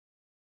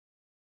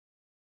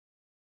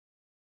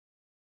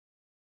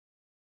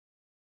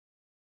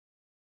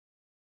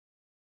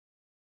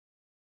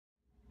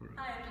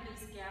I'm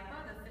Denise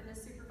the fitness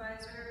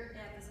supervisor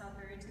at the South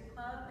Barrington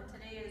Club, and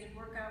today is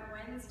Workout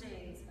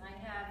Wednesdays. I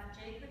have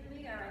Jake with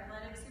me, our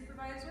athletic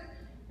supervisor,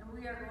 and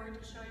we are going to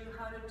show you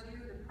how to do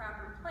the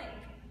proper plank.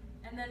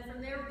 And then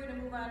from there we're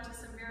going to move on to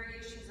some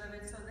variations of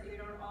it so that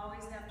you don't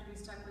always have to be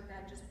stuck with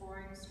that just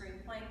boring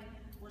straight plank.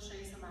 We'll show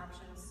you some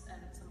options and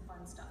some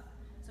fun stuff.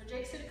 So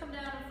Jake's going to come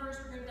down, and first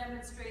we're going to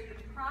demonstrate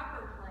the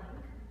proper plank.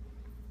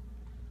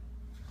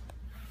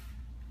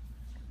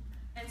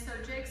 And so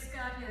Jake's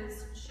got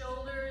his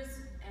shoulders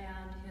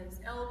and his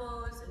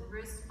elbows and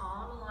wrists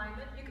all in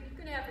alignment. You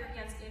can have your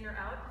hands in or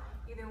out,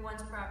 either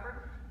one's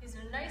proper. He's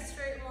in a nice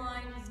straight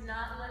line. He's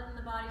not letting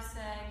the body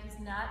sag. He's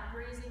not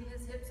raising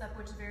his hips up,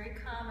 which is very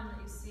common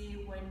that you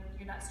see when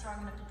you're not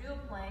strong enough to do a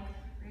plank.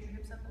 Raise your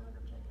hips up a little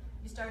bit, Jake.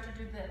 You start to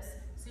do this.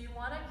 So you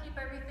want to keep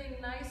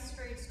everything nice,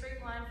 straight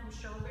line from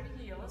shoulder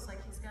to heels,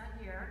 like he's got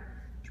here.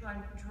 You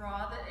want to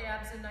draw the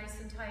abs in nice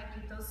and tight,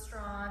 keep those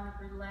strong,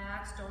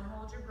 relax, don't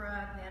hold your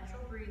breath,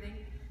 natural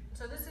breathing.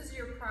 So this is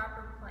your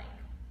proper plank.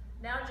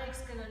 Now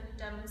Jake's going to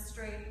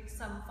demonstrate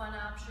some fun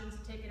options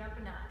to take it up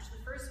a notch. The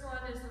first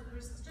one is,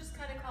 just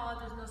kind of call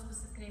it, there's no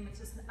specific name,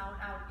 it's just an out,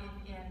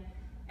 in.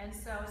 And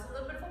so it's a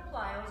little bit of a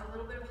plyo, it's a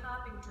little bit of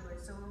hopping to it.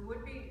 So we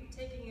would be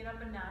taking it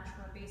up a notch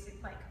from a basic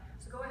plank.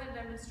 So go ahead and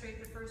demonstrate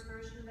the first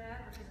version of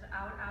that, which is an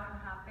out, and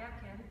hop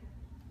back in.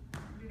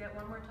 Do that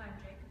one more time,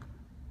 Jake.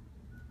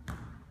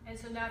 And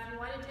so now if you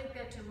want to take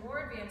that to a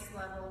more advanced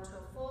level, to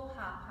a full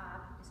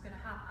hop, he's going to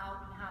hop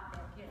out and hop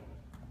back in.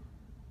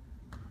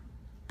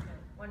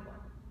 Good, one more.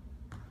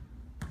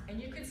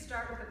 And you could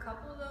start with a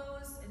couple of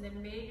those and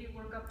then maybe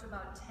work up to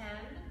about 10.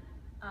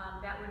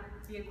 That would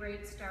be a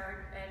great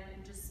start,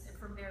 and just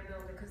from there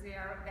build it, because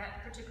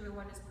that particular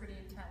one is pretty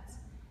intense.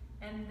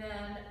 And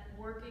then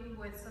working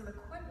with some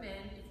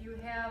equipment, if you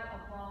have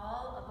a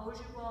ball, a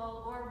Boju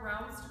ball, or a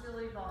round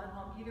stability ball at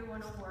home, either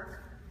one will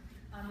work.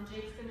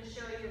 Jake's going to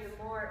show you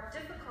the more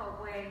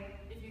difficult way,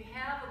 if you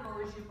have a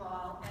Boju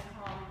ball at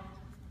home,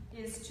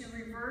 is to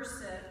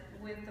reverse it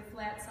with the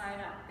flat side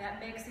up. That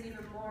makes it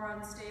even more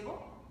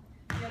unstable.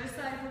 The other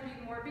side would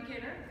be more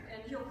beginner,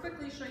 and he'll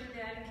quickly show you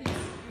that in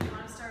case you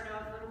want to start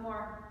out a little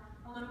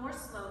more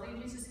slowly.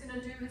 He's just going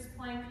to do his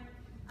plank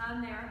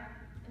on there.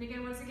 And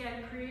again, once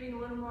again, creating a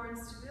little more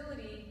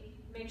instability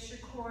makes your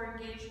core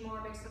engage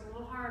more, makes it a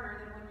little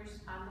harder than when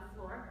you're on the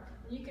floor.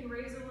 And you can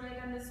raise a leg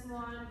on this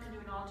one, you can do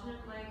an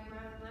alternate leg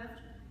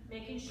lift,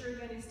 making sure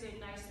again he stayed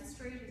nice and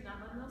straight, he's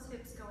not letting those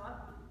hips go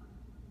up.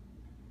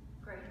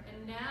 Great,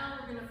 and now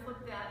we're going to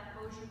flip that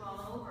Boju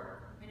ball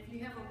over. And if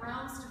you have a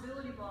round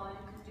stability ball,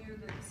 you can do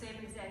the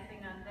same exact thing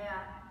on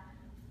that.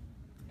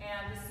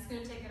 And this is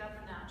going to take it up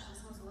a notch.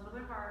 This one's a little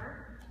bit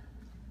harder.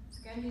 So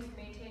again, he's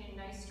maintaining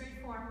nice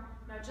straight form.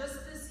 Now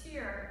just this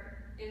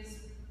here is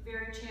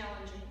very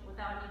challenging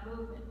without any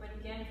movement. But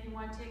again, if you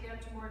want to take it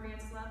up to more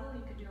advanced level,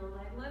 you could do a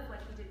leg lift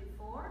like we did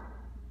before.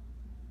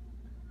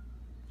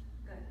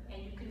 Good.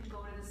 And you can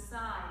go to the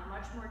side.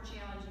 Much more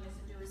challenging is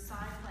to do a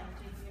side plank,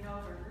 taking it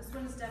over. This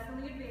one is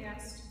definitely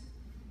advanced.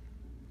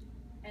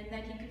 And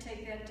then you could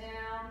take that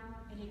down,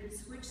 and you could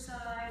switch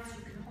sides.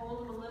 You can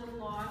hold it a little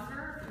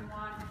longer if you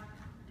want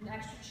an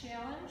extra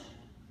challenge.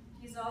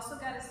 He's also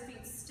got his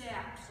feet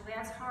stacked, so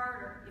that's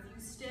harder. If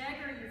you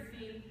stagger your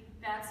feet,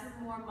 that's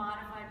a more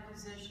modified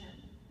position.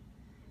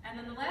 And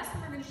then the last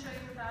one we're going to show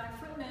you without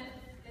equipment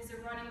is a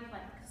running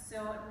plank.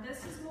 So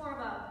this is more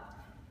of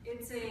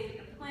it's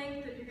a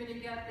plank that you're going to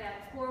get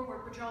that core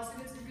work, but you're also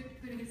going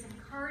to get some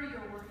cardio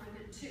work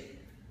with it too.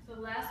 So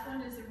the last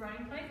one is a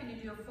running plank, and you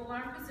do a full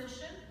arm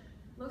position.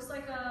 Looks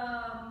like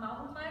a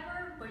mountain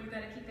climber, but you've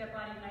got to keep that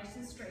body nice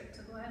and straight.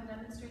 So go ahead and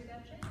demonstrate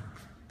that, Jake.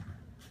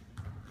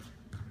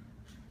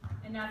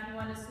 And now if you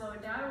want to slow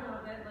it down a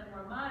little bit, a little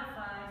more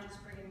modified,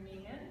 just bring a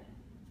knee in.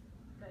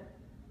 Good.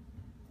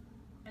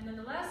 And then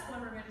the last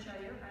one we're going to show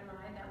you, I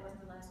lied, that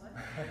wasn't the last one,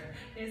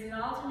 is an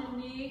alternate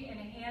knee and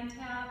a hand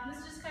tap. This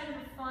is just kind of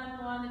a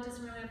fun one that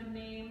doesn't really have a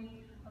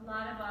name. A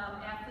lot of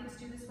athletes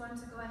do this one,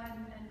 so go ahead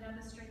and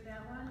demonstrate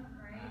that one.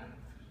 Right?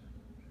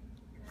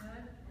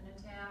 Good. And a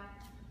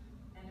tap,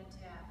 and a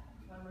tap.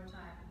 One more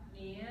time.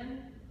 Knee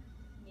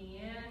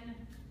in,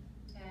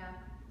 tap,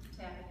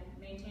 tap.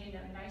 Maintain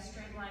a nice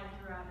straight line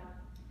throughout it.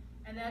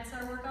 And that's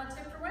our workout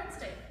tip for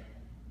Wednesday.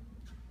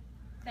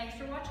 Thanks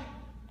for watching.